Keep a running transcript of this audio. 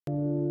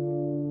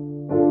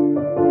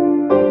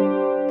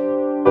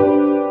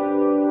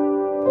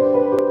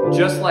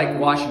Just like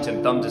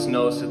Washington thumbed his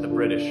nose at the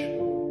British.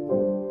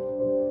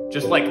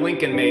 Just like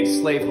Lincoln made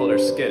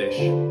slaveholders skittish.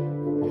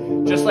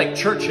 Just like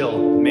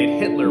Churchill made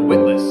Hitler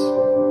witless.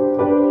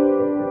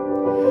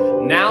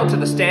 Now to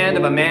the stand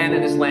of a man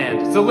in his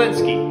land,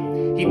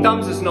 Zelensky. He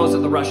thumbs his nose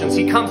at the Russians.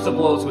 He comes to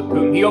blows with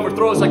Putin. He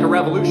overthrows like a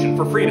revolution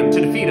for freedom,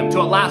 to defeat him,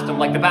 to outlast him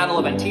like the Battle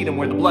of Antietam,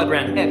 where the blood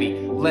ran heavy,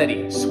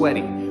 leady,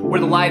 sweaty,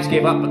 where the lives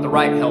gave up but the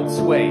right held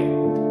sway.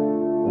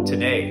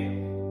 Today,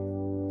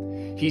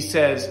 he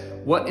says,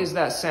 what is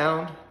that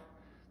sound?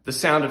 The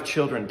sound of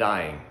children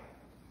dying.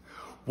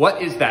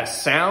 What is that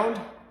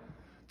sound?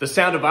 The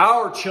sound of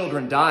our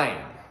children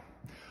dying.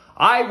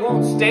 I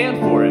won't stand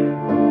for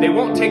it. They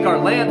won't take our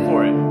land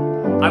for it.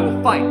 I will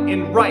fight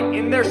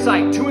in their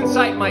sight to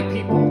incite my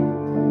people.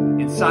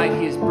 Inside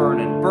he is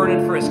burning,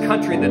 burning for his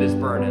country that is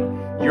burning,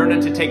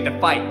 yearning to take the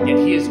fight, yet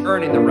he is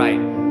earning the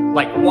right.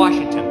 Like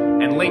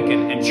Washington and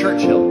Lincoln and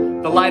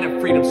Churchill, the light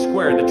of freedom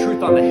square, the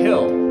truth on the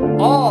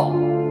hill, all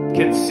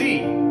can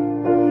see.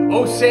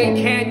 Oh, say,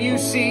 can you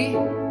see?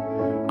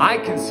 I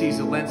can see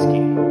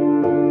Zelensky.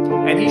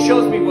 And he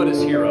shows me what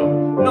is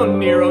hero. No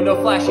Nero, no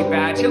flashy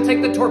badge. He'll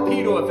take the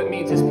torpedo if it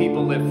means his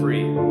people live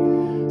free.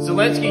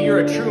 Zelensky, you're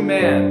a true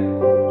man.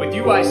 With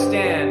you I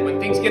stand. When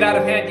things get out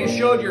of hand, you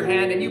showed your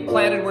hand and you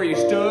planted where you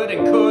stood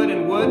and could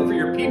and would for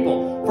your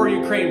people, for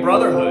Ukraine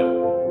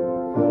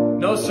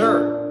brotherhood. No,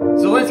 sir.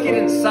 Zelensky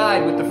didn't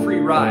side with the free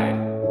ride.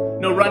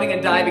 No running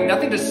and diving,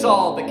 nothing to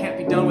solve that can't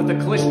be done with a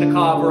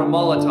Kalashnikov or a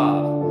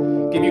Molotov.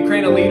 Give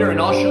Ukraine a leader and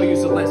I'll show you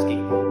Zelensky.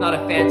 Not a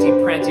fancy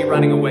prancy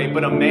running away,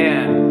 but a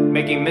man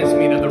making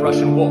mincemeat of the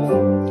Russian wolf.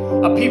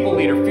 A people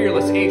leader,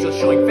 fearless, ageless,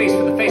 showing face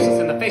for the faceless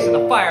in the face of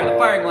the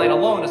firing line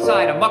alone,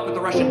 aside, a muck with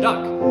the Russian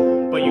duck.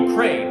 But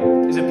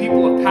Ukraine is a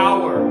people of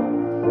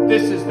power.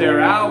 This is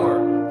their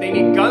hour. They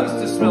need guns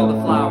to smell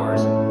the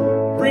flowers.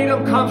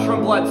 Freedom comes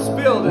from blood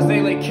spilled as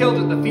they lay killed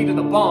at the feet of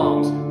the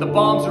bombs. The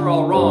bombs are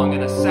all wrong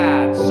and a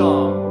sad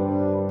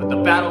song. But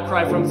the battle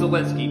cry from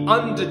Zelensky,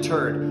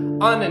 undeterred,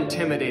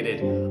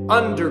 unintimidated,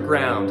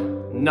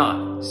 underground,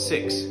 not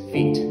 6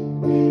 feet.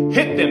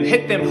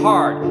 Hit them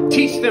hard,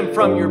 teach them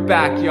from your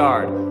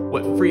backyard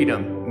what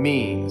freedom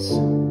means.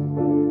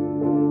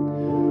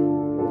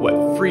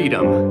 What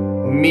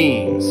freedom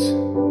means.